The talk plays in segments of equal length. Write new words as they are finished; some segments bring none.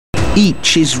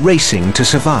Each is racing to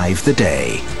survive the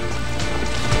day.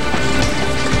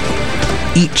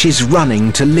 Each is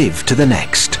running to live to the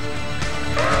next.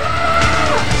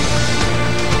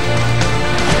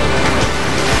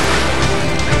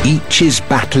 Each is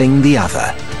battling the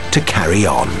other to carry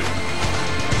on.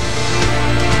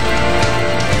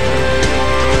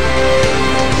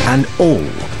 And all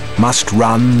must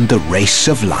run the race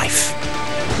of life.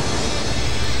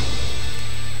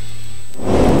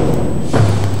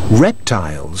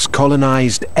 Reptiles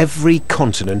colonized every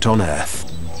continent on Earth.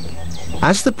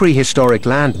 As the prehistoric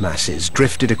land masses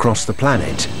drifted across the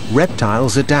planet,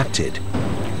 reptiles adapted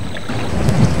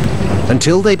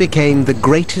until they became the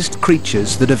greatest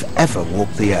creatures that have ever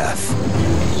walked the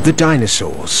Earth. The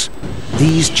dinosaurs.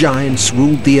 These giants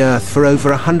ruled the Earth for over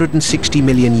 160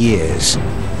 million years.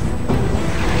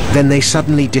 Then they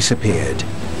suddenly disappeared,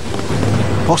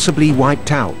 possibly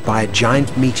wiped out by a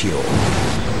giant meteor.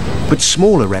 But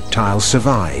smaller reptiles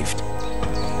survived.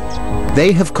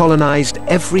 They have colonized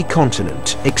every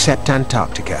continent except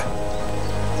Antarctica.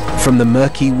 From the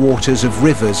murky waters of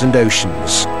rivers and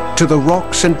oceans to the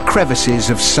rocks and crevices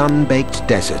of sun-baked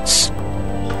deserts,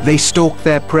 they stalk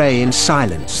their prey in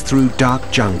silence through dark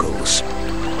jungles.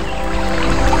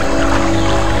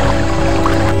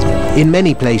 In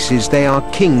many places, they are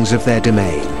kings of their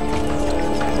domain.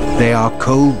 They are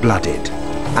cold-blooded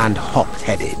and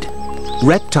hot-headed.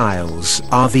 Reptiles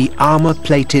are the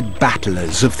armor-plated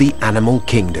battlers of the animal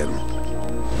kingdom.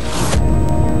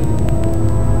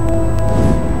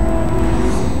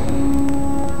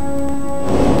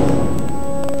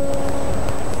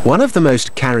 One of the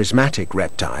most charismatic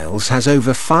reptiles has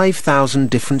over 5,000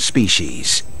 different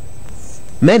species.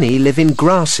 Many live in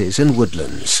grasses and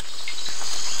woodlands.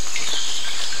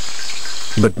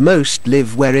 But most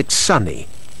live where it's sunny,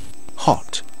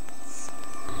 hot,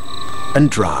 and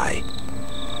dry.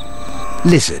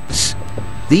 Lizards.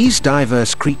 These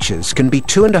diverse creatures can be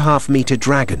 2.5-meter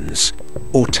dragons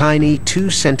or tiny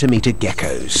 2-centimeter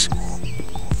geckos.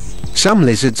 Some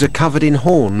lizards are covered in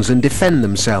horns and defend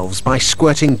themselves by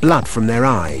squirting blood from their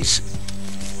eyes.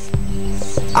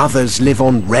 Others live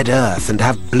on red earth and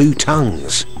have blue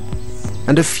tongues.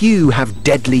 And a few have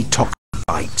deadly toxic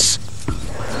bites.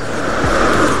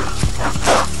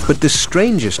 But the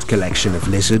strangest collection of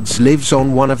lizards lives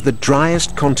on one of the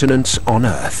driest continents on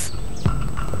Earth.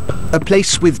 A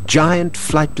place with giant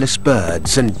flightless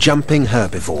birds and jumping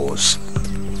herbivores.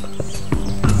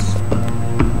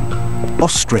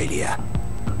 Australia.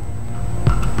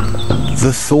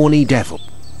 The thorny devil.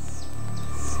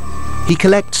 He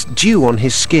collects dew on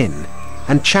his skin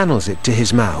and channels it to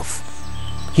his mouth.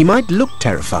 He might look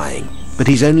terrifying, but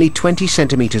he's only 20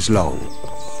 centimeters long.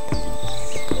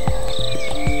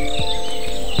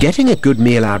 Getting a good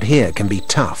meal out here can be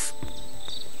tough,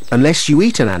 unless you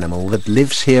eat an animal that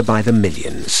lives here by the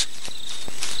millions.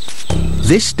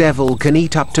 This devil can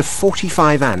eat up to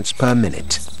 45 ants per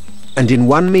minute, and in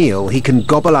one meal he can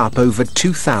gobble up over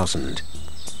 2,000.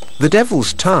 The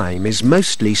devil's time is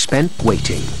mostly spent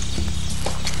waiting.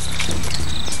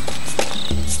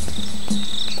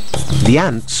 The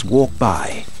ants walk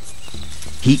by.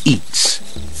 He eats.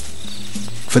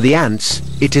 For the ants,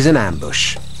 it is an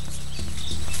ambush.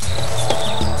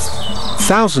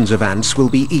 Thousands of ants will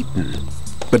be eaten,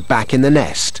 but back in the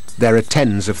nest, there are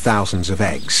tens of thousands of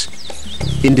eggs.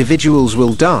 Individuals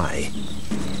will die,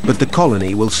 but the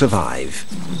colony will survive.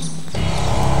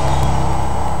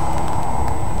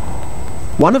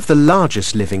 One of the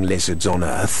largest living lizards on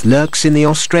Earth lurks in the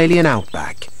Australian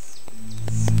outback.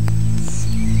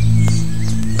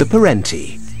 The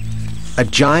parenti, a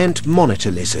giant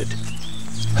monitor lizard.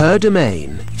 Her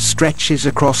domain stretches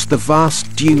across the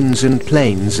vast dunes and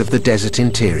plains of the desert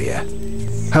interior.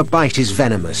 Her bite is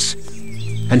venomous,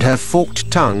 and her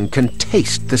forked tongue can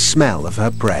taste the smell of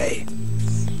her prey.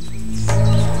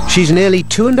 She's nearly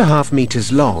 2.5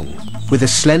 meters long, with a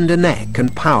slender neck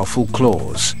and powerful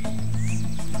claws.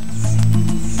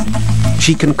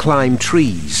 She can climb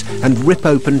trees and rip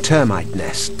open termite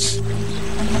nests.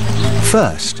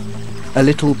 First, a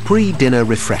little pre-dinner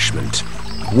refreshment.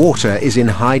 Water is in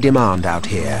high demand out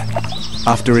here.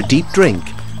 After a deep drink,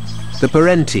 the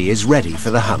parenti is ready for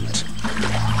the hunt.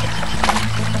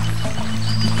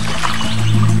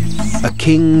 A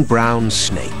king brown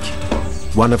snake,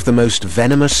 one of the most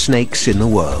venomous snakes in the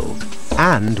world,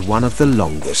 and one of the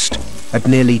longest, at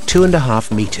nearly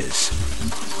 2.5 meters.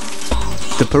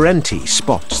 The parenti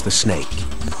spots the snake.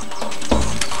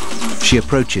 She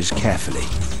approaches carefully.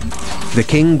 The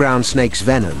king brown snake's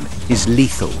venom is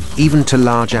lethal, even to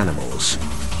large animals.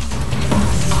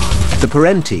 The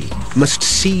parenti must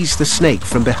seize the snake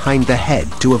from behind the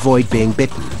head to avoid being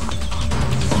bitten.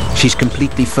 She's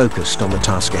completely focused on the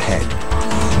task ahead.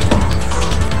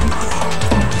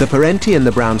 The parenti and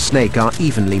the brown snake are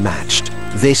evenly matched.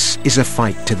 This is a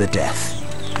fight to the death.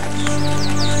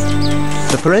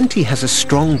 The parenti has a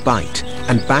strong bite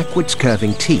and backwards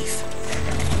curving teeth.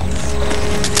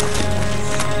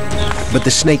 But the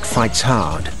snake fights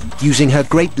hard, using her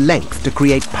great length to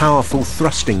create powerful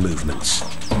thrusting movements.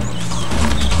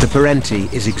 The parenti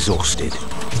is exhausted.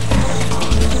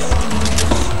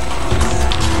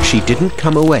 She didn't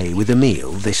come away with a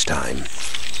meal this time.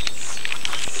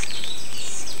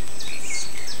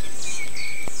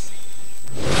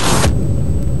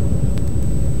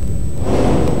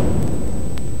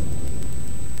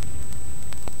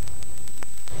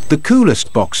 The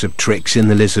coolest box of tricks in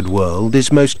the lizard world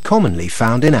is most commonly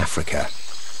found in Africa.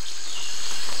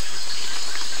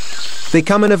 They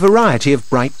come in a variety of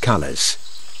bright colours.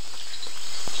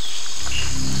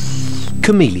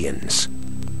 Chameleons.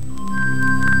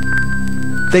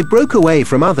 They broke away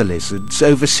from other lizards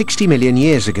over 60 million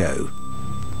years ago.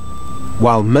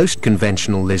 While most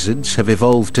conventional lizards have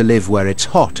evolved to live where it's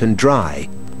hot and dry,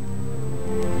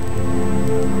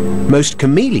 most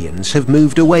chameleons have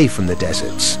moved away from the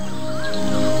deserts.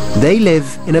 They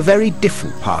live in a very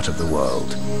different part of the world.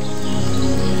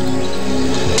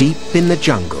 Deep in the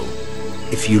jungle,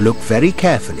 if you look very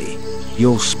carefully,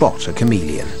 you'll spot a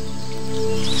chameleon.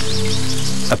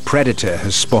 A predator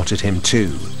has spotted him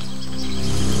too.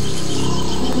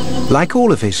 Like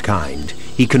all of his kind,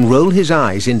 he can roll his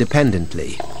eyes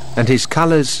independently, and his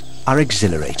colours are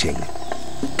exhilarating.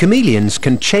 Chameleons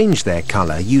can change their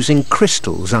colour using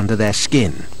crystals under their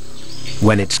skin.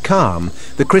 When it's calm,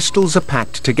 the crystals are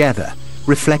packed together,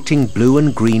 reflecting blue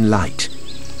and green light.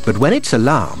 But when it's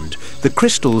alarmed, the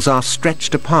crystals are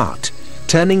stretched apart,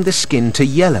 turning the skin to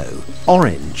yellow,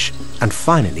 orange, and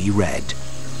finally red.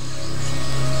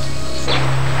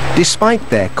 Despite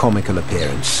their comical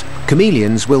appearance,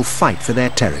 chameleons will fight for their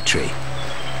territory.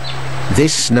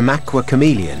 This Namakwa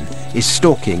chameleon is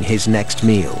stalking his next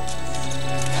meal.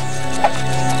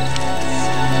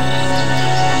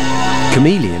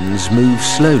 Chameleons move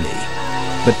slowly,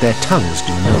 but their tongues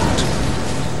do not.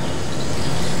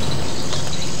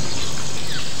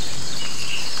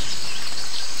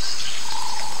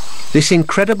 This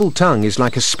incredible tongue is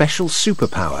like a special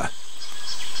superpower.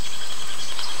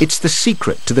 It's the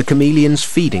secret to the chameleon's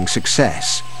feeding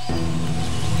success.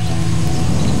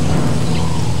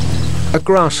 A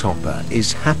grasshopper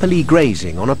is happily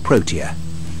grazing on a protea.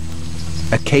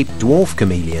 A Cape dwarf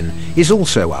chameleon is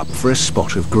also up for a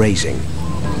spot of grazing.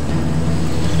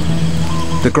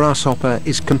 The grasshopper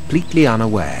is completely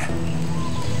unaware.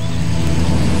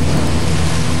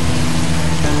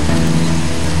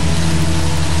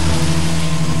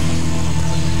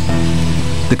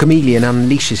 The chameleon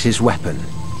unleashes his weapon.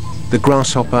 The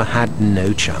grasshopper had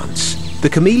no chance. The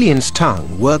chameleon's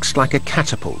tongue works like a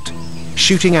catapult,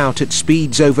 shooting out at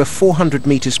speeds over 400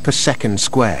 meters per second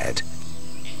squared.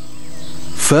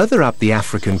 Further up the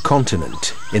African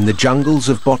continent, in the jungles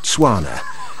of Botswana,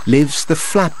 lives the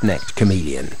flat-necked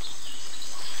chameleon.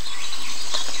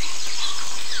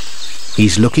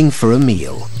 He's looking for a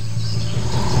meal.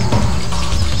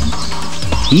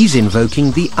 He's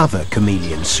invoking the other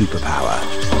chameleon superpower,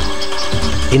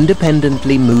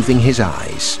 independently moving his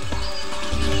eyes.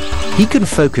 He can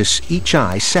focus each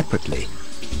eye separately.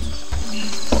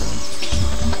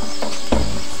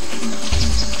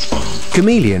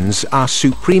 Chameleons are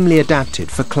supremely adapted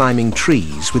for climbing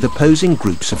trees with opposing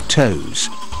groups of toes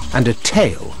and a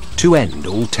tail to end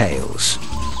all tails.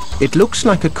 It looks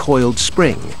like a coiled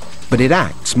spring, but it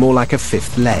acts more like a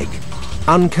fifth leg,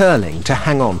 uncurling to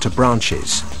hang on to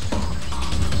branches.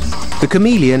 The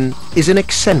chameleon is an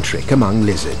eccentric among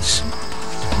lizards,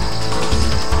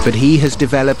 but he has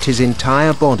developed his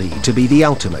entire body to be the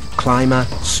ultimate climber,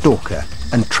 stalker,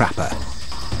 and trapper.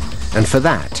 And for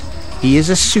that, he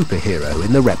is a superhero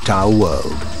in the reptile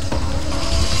world.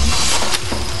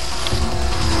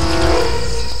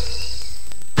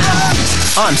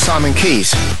 I'm Simon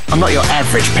Keys. I'm not your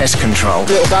average pest control.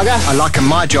 Little bugger. I liken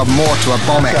my job more to a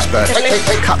bomb expert.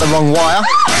 Cut the wrong wire,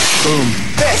 boom.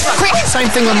 Quick! Same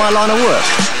thing with my line of work.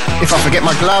 If I forget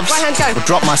my gloves, Right hand go. or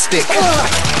drop my stick,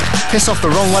 piss off the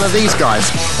wrong one of these guys.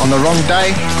 On the wrong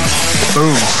day,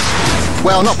 boom.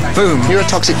 Well, not boom. You're a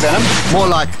toxic venom. More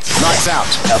like lights out.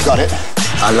 I've got it.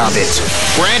 I love it.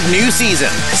 Brand new season,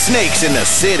 Snakes in the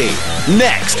City.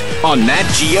 Next on Nat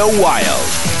Geo Wild.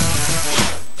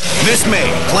 This May,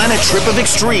 plan a trip of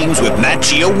extremes with Nat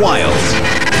Geo Wild.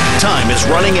 Time is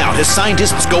running out as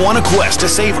scientists go on a quest to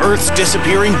save Earth's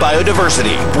disappearing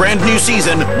biodiversity. Brand new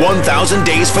season, 1,000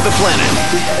 Days for the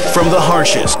Planet. From the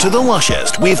harshest to the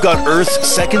lushest, we've got Earth's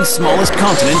second smallest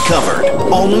continent covered.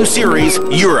 All new series,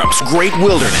 Europe's Great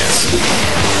Wilderness.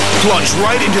 Plunge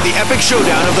right into the epic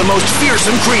showdown of the most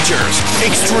fearsome creatures.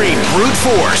 Extreme brute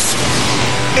force.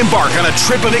 Embark on a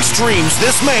trip of extremes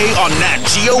this May on Nat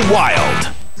Geo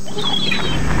Wild.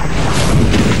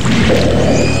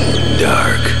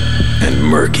 Dark and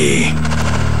murky.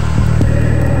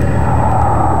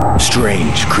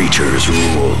 Strange creatures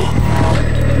rule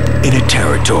in a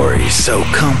territory so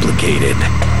complicated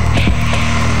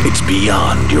it's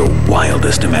beyond your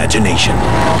wildest imagination.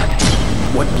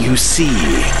 What you see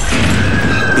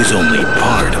is only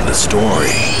part of the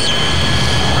story.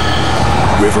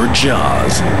 River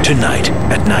Jaws, tonight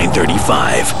at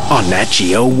 9:35 on Nat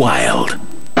Geo Wild.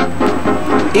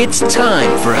 It's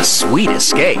time for a sweet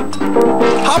escape.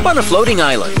 Hop on a floating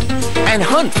island and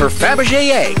hunt for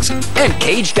Fabergé eggs and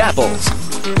caged apples.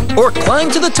 Or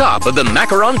climb to the top of the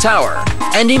Macaron Tower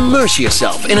and immerse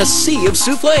yourself in a sea of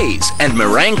soufflés and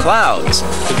meringue clouds.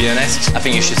 To be honest, I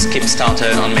think you should skip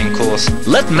starter on main course.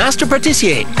 Let Master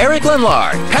Patissier Eric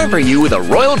Lenlard pamper you with a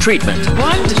royal treatment.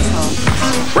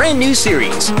 Wonderful. Brand new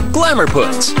series, Glamour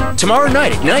Puts, tomorrow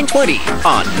night at 9:20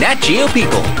 on Nat Geo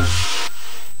People.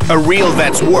 A real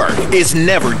vet's work is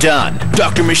never done.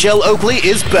 Dr. Michelle Oakley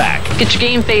is back. Get your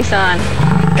game face on.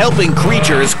 Helping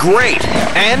creatures great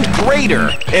and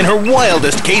greater in her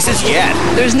wildest cases yet.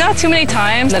 There's not too many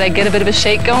times that I get a bit of a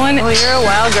shake going. Oh, you're a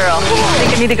wild girl. I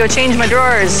think I need to go change my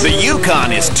drawers. The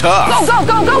Yukon is tough. Go, go,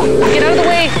 go, go! Get out of the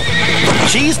way.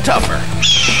 She's tougher.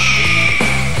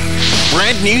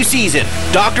 Brand new season,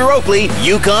 Dr. Oakley,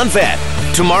 Yukon Vet.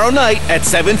 Tomorrow night at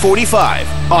 7:45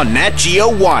 on Nat Geo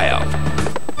Wild.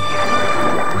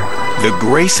 The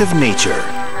grace of nature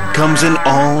comes in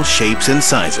all shapes and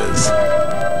sizes.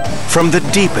 From the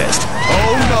deepest,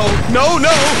 oh no, no,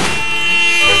 no,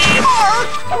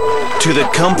 to the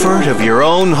comfort of your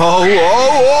own home,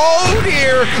 oh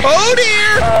dear, oh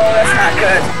dear. Oh, that's not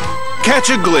good. Catch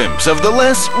a glimpse of the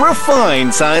less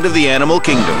refined side of the animal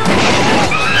kingdom.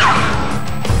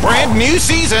 Brand new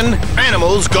season,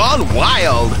 Animals Gone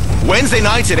Wild. Wednesday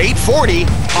nights at 8:40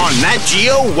 on Nat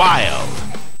Geo Wild.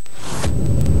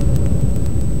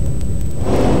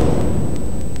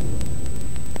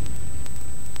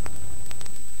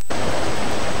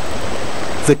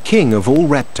 The king of all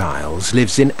reptiles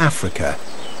lives in Africa,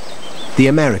 the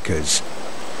Americas,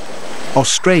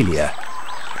 Australia,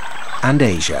 and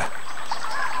Asia.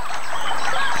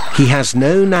 He has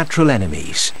no natural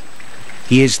enemies.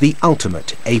 He is the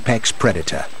ultimate apex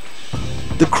predator,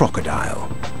 the crocodile.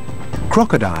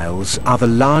 Crocodiles are the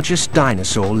largest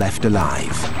dinosaur left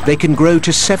alive. They can grow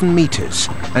to 7 meters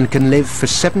and can live for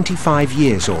 75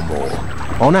 years or more.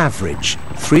 On average,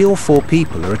 3 or 4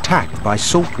 people are attacked by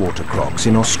saltwater crocs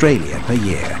in Australia per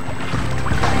year.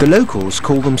 The locals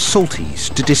call them salties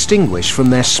to distinguish from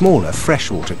their smaller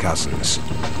freshwater cousins.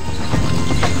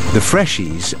 The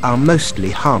freshies are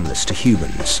mostly harmless to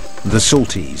humans. The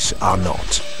salties are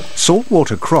not.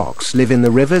 Saltwater crocs live in the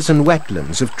rivers and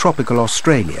wetlands of tropical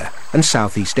Australia and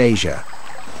Southeast Asia.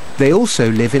 They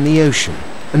also live in the ocean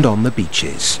and on the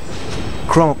beaches.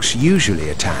 Crocs usually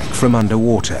attack from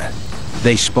underwater.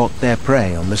 They spot their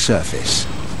prey on the surface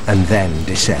and then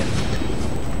descend.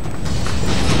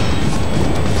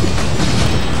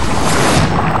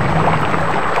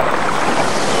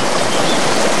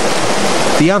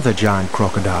 The other giant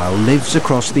crocodile lives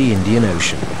across the Indian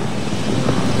Ocean.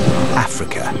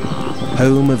 Africa,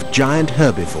 home of giant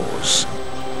herbivores,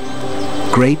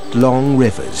 great long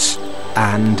rivers,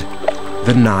 and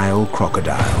the Nile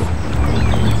crocodile.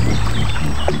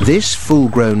 This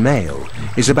full-grown male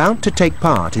is about to take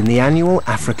part in the annual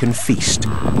African feast,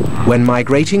 when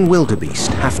migrating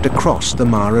wildebeest have to cross the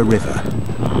Mara River.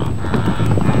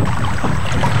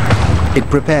 It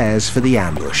prepares for the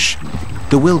ambush.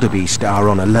 The wildebeest are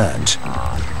on alert.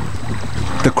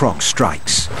 The croc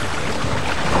strikes.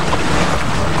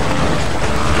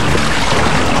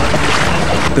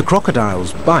 The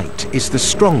crocodile's bite is the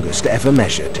strongest ever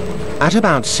measured. At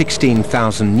about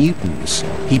 16,000 newtons,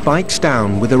 he bites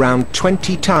down with around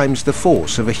 20 times the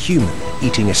force of a human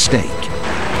eating a steak.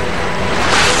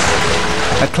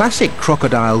 A classic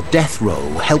crocodile death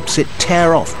roll helps it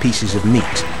tear off pieces of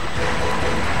meat.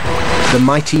 The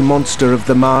mighty monster of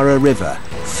the Mara River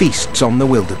feasts on the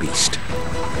wildebeest.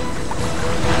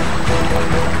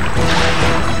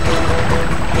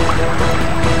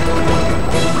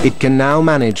 It can now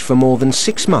manage for more than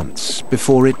 6 months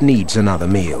before it needs another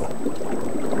meal.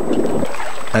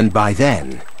 And by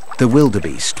then, the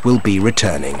wildebeest will be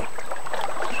returning.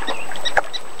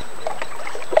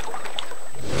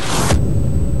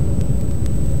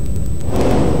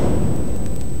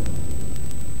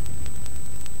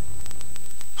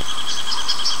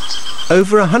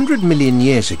 Over 100 million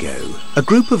years ago, a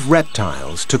group of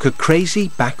reptiles took a crazy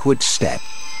backward step.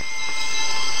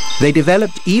 They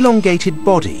developed elongated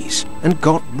bodies and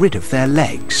got rid of their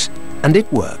legs, and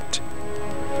it worked.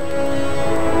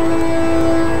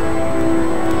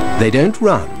 They don't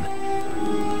run,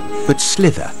 but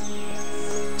slither.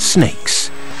 Snakes.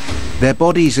 Their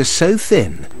bodies are so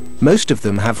thin, most of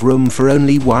them have room for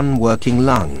only one working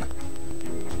lung.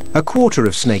 A quarter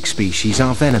of snake species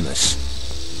are venomous.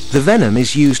 The venom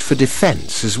is used for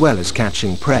defense as well as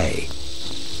catching prey.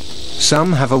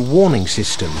 Some have a warning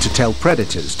system to tell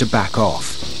predators to back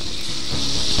off.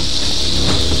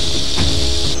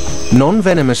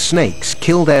 Non-venomous snakes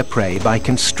kill their prey by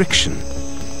constriction.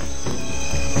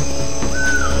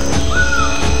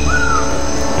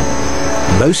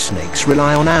 Most snakes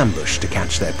rely on ambush to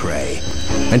catch their prey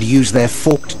and use their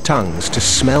forked tongues to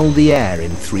smell the air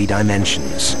in 3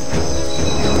 dimensions.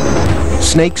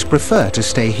 Snakes prefer to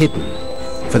stay hidden,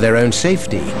 for their own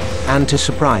safety and to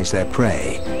surprise their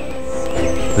prey.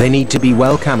 They need to be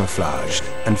well camouflaged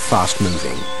and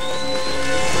fast-moving.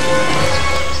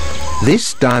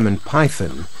 This diamond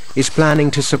python is planning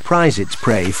to surprise its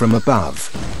prey from above.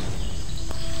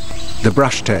 The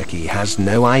brush turkey has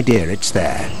no idea it's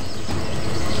there.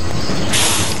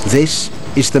 This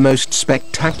is the most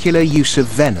spectacular use of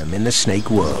venom in the snake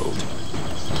world.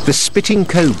 The spitting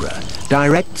cobra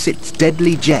directs its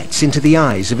deadly jets into the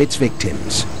eyes of its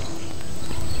victims.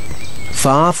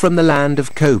 Far from the land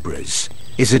of cobras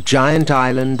is a giant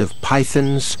island of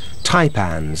pythons,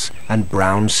 taipans and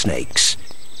brown snakes,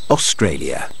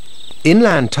 Australia.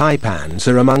 Inland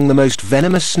taipans are among the most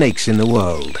venomous snakes in the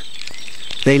world.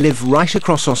 They live right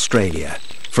across Australia,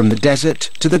 from the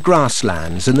desert to the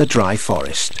grasslands and the dry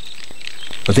forest.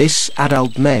 This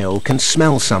adult male can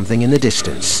smell something in the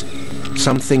distance,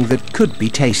 something that could be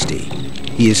tasty.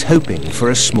 He is hoping for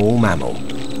a small mammal.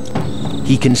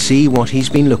 He can see what he's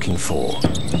been looking for.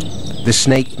 The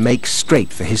snake makes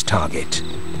straight for his target.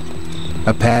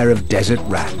 A pair of desert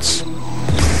rats.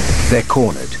 They're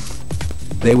cornered.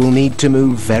 They will need to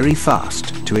move very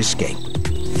fast to escape.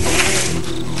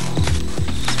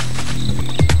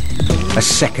 A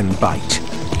second bite.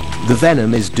 The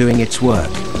venom is doing its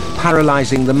work,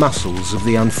 paralyzing the muscles of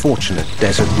the unfortunate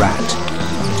desert rat.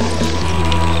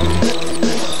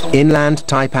 Inland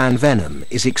taipan venom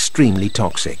is extremely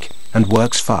toxic and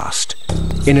works fast.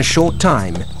 In a short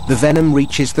time, the venom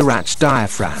reaches the rat's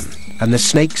diaphragm and the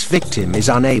snake's victim is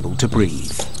unable to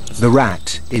breathe. The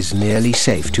rat is nearly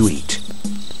safe to eat.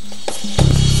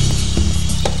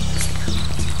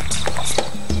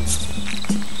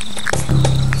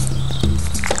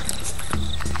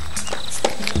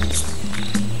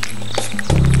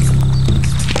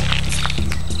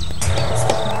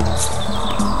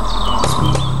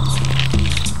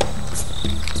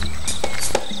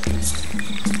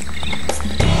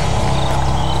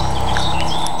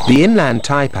 The inland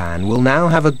taipan will now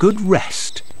have a good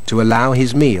rest to allow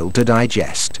his meal to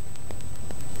digest.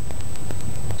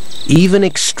 Even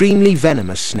extremely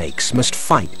venomous snakes must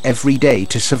fight every day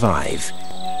to survive.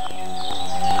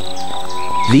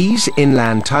 These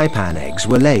inland taipan eggs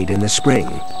were laid in the spring.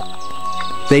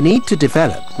 They need to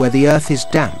develop where the earth is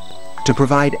damp to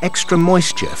provide extra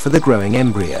moisture for the growing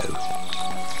embryo.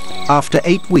 After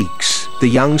 8 weeks, the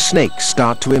young snakes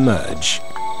start to emerge.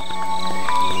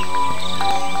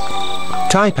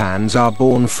 Taipans are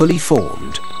born fully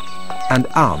formed and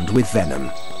armed with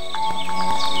venom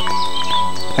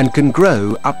and can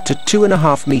grow up to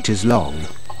 2.5 meters long.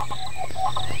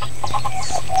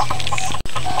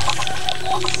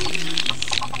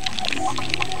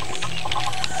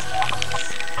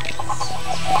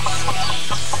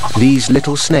 These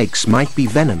little snakes might be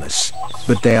venomous,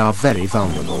 but they are very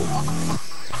vulnerable.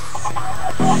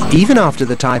 Even after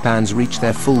the taipans reach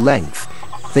their full length,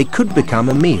 they could become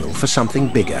a meal for something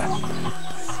bigger,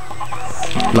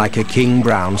 like a king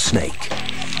brown snake.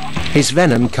 His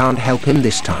venom can't help him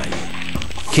this time.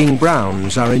 King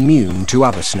browns are immune to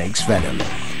other snakes' venom.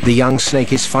 The young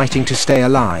snake is fighting to stay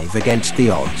alive against the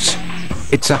odds.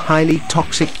 It's a highly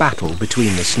toxic battle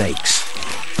between the snakes.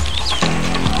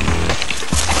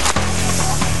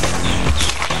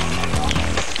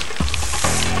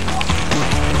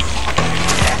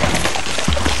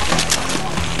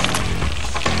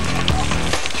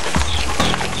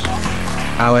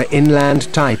 Our inland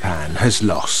taipan has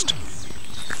lost.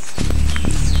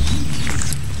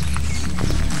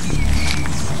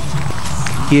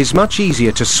 He is much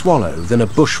easier to swallow than a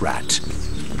bush rat,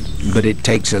 but it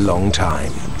takes a long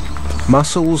time.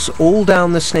 Muscles all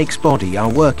down the snake's body are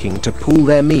working to pull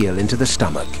their meal into the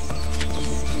stomach.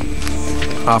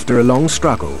 After a long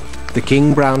struggle, the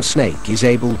king brown snake is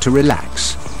able to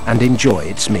relax and enjoy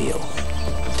its meal.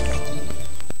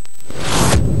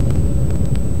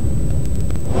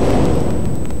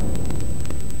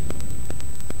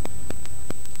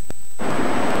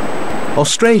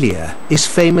 Australia is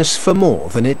famous for more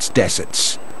than its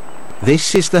deserts.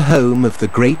 This is the home of the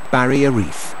Great Barrier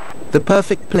Reef, the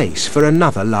perfect place for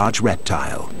another large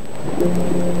reptile.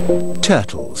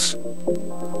 Turtles.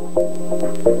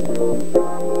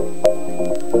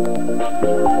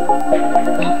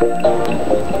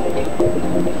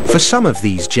 For some of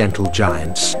these gentle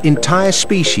giants, entire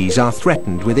species are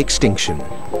threatened with extinction.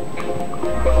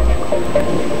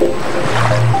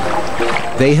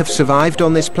 They have survived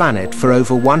on this planet for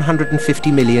over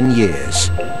 150 million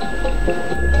years.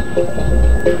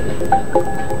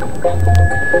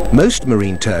 Most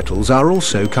marine turtles are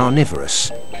also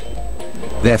carnivorous.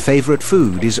 Their favorite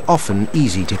food is often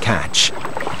easy to catch: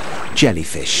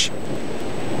 jellyfish.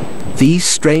 These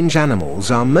strange animals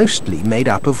are mostly made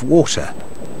up of water,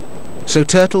 so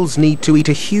turtles need to eat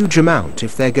a huge amount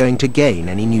if they're going to gain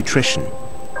any nutrition.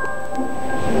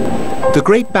 The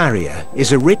Great Barrier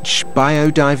is a rich,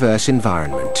 biodiverse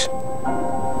environment.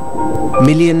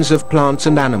 Millions of plants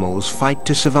and animals fight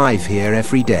to survive here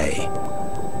every day.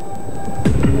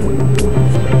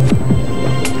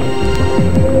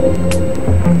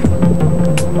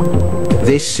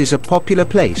 This is a popular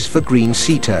place for green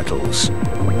sea turtles.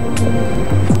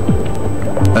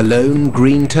 A lone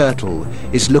green turtle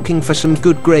is looking for some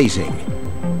good grazing.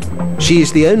 She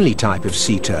is the only type of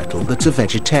sea turtle that's a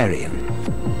vegetarian.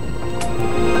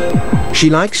 She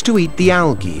likes to eat the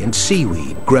algae and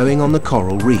seaweed growing on the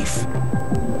coral reef.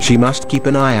 She must keep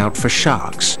an eye out for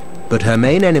sharks, but her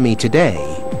main enemy today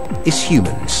is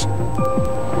humans.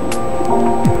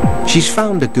 She's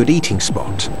found a good eating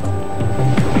spot.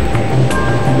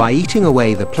 By eating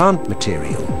away the plant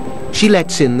material, she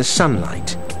lets in the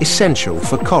sunlight, essential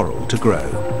for coral to grow.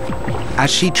 As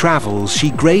she travels,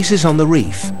 she grazes on the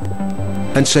reef,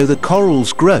 and so the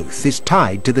coral's growth is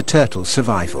tied to the turtle's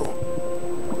survival.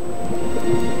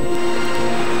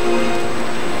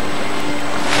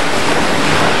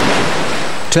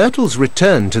 Turtles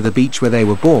return to the beach where they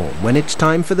were born when it's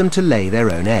time for them to lay their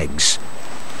own eggs.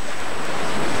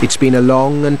 It's been a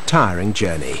long and tiring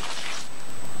journey.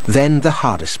 Then the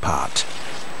hardest part.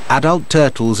 Adult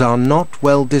turtles are not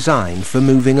well designed for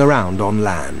moving around on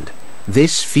land.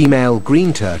 This female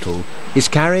green turtle is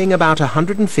carrying about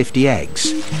 150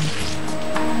 eggs.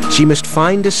 She must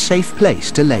find a safe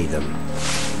place to lay them.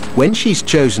 When she's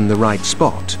chosen the right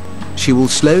spot, she will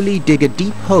slowly dig a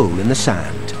deep hole in the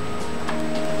sand.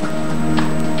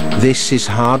 This is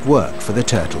hard work for the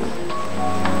turtle.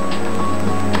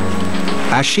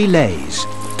 As she lays,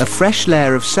 a fresh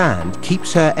layer of sand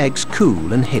keeps her eggs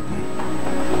cool and hidden.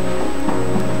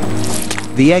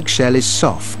 The eggshell is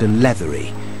soft and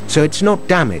leathery, so it's not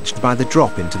damaged by the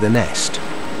drop into the nest.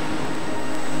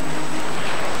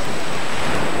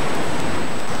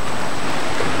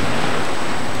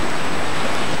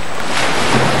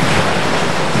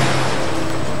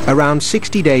 Around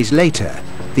 60 days later,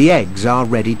 the eggs are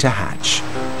ready to hatch.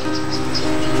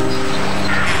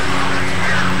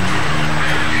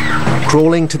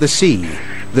 Crawling to the sea,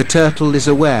 the turtle is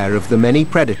aware of the many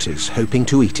predators hoping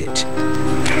to eat it.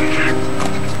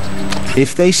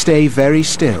 If they stay very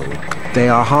still, they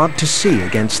are hard to see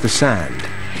against the sand.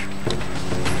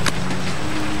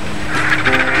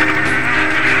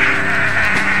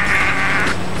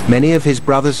 Many of his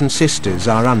brothers and sisters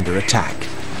are under attack.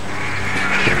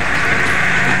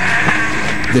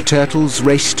 The turtle's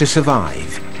race to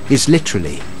survive is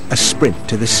literally a sprint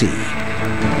to the sea.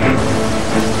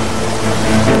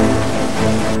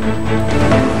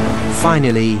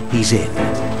 Finally, he's in.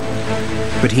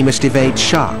 But he must evade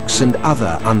sharks and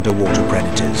other underwater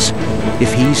predators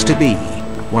if he's to be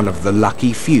one of the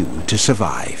lucky few to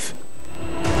survive.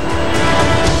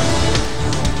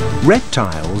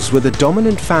 Reptiles were the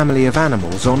dominant family of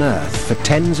animals on Earth for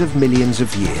tens of millions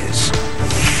of years.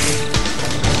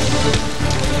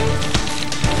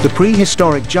 The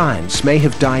prehistoric giants may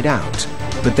have died out,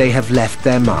 but they have left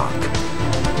their mark.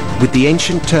 With the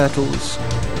ancient turtles,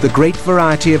 the great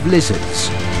variety of lizards,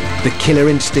 the killer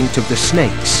instinct of the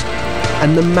snakes,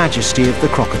 and the majesty of the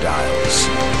crocodiles.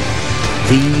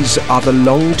 These are the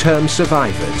long-term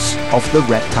survivors of the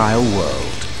reptile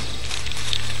world.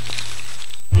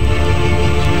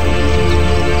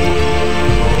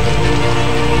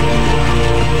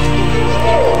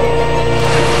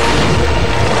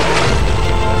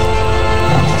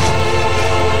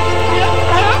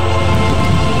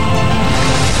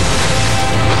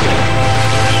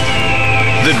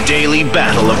 daily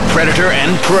battle of predator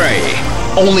and prey.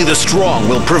 Only the strong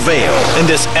will prevail in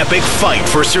this epic fight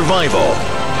for survival.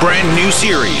 Brand new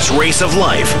series, Race of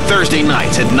Life, Thursday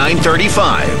nights at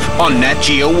 9:35 on Nat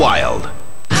Geo Wild.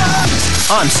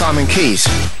 I'm Simon Keys.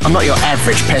 I'm not your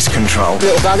average pest control.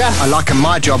 Little bugger. I liken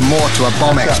my job more to a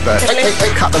bomb expert.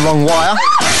 Cut the wrong wire,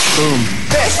 boom.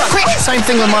 Same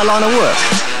thing with my line of work.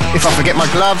 If I forget my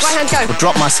gloves, Right hand go. or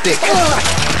drop my stick,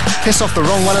 piss off the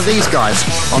wrong one of these guys.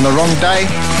 On the wrong day,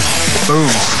 boom.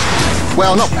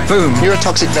 Well, not boom,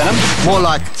 Neurotoxic venom. more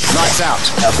like lights out.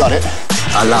 I've got it.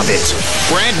 I love it.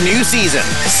 Brand new season,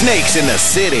 Snakes in the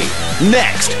City.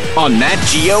 Next on Nat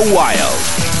Geo Wild.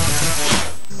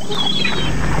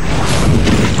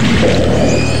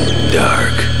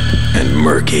 Dark and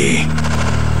murky.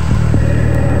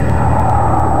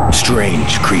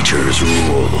 Strange creatures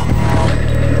rule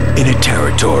in a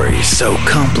territory so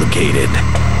complicated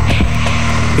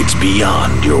it's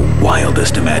beyond your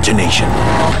wildest imagination.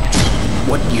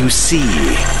 What you see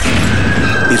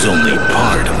is only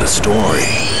part of the story.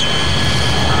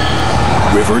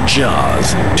 River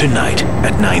Jaws, tonight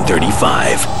at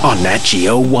 9:35 on Nat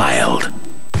Geo Wild.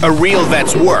 A real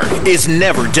vet's work is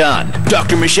never done.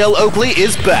 Dr. Michelle Oakley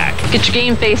is back, Get your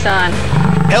game face on.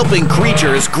 helping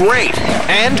creatures great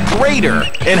and greater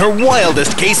in her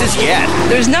wildest cases yet.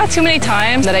 There's not too many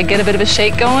times that I get a bit of a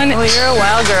shake going. Oh, you're a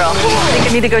wild girl. I think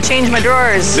I need to go change my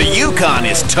drawers. The Yukon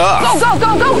is tough.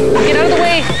 Go! Get out of the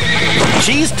way.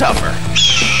 She's tougher.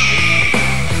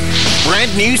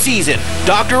 Brand new season,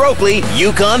 Dr. Oakley,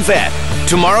 Yukon Vet.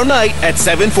 Tomorrow night at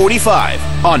 7:45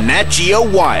 on Nat Geo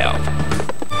Wild.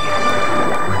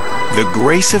 The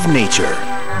grace of nature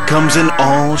comes in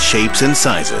all shapes and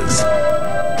sizes.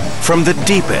 From the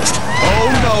deepest,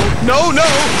 no,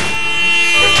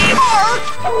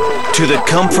 to the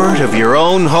comfort of your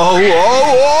own home.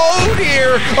 Oh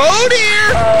dear. Oh,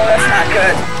 that's not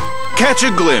good. Catch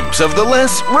a glimpse of the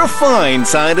less refined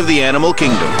side of the animal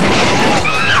kingdom.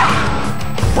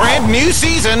 Brand new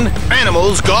season,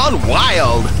 Animals Gone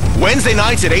Wild. Wednesday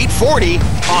nights at 8:40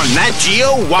 on Nat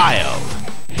Geo Wild.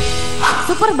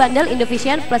 Super Bundle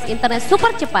Indovision plus internet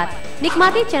super cepat.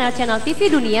 Nikmati channel-channel TV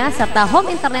dunia serta home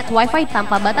internet wifi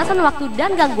tanpa batasan waktu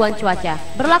dan gangguan cuaca.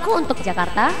 Berlaku untuk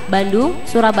Jakarta, Bandung,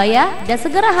 Surabaya, dan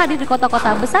segera hadir di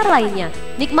kota-kota besar lainnya.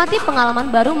 Nikmati pengalaman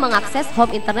baru mengakses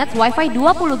home internet wifi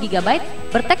 20 GB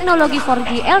berteknologi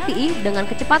 4G LTE dengan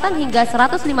kecepatan hingga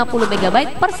 150 MB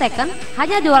per second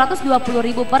hanya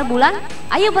 220.000 per bulan.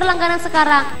 Ayo berlangganan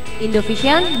sekarang.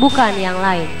 Indovision bukan yang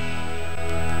lain.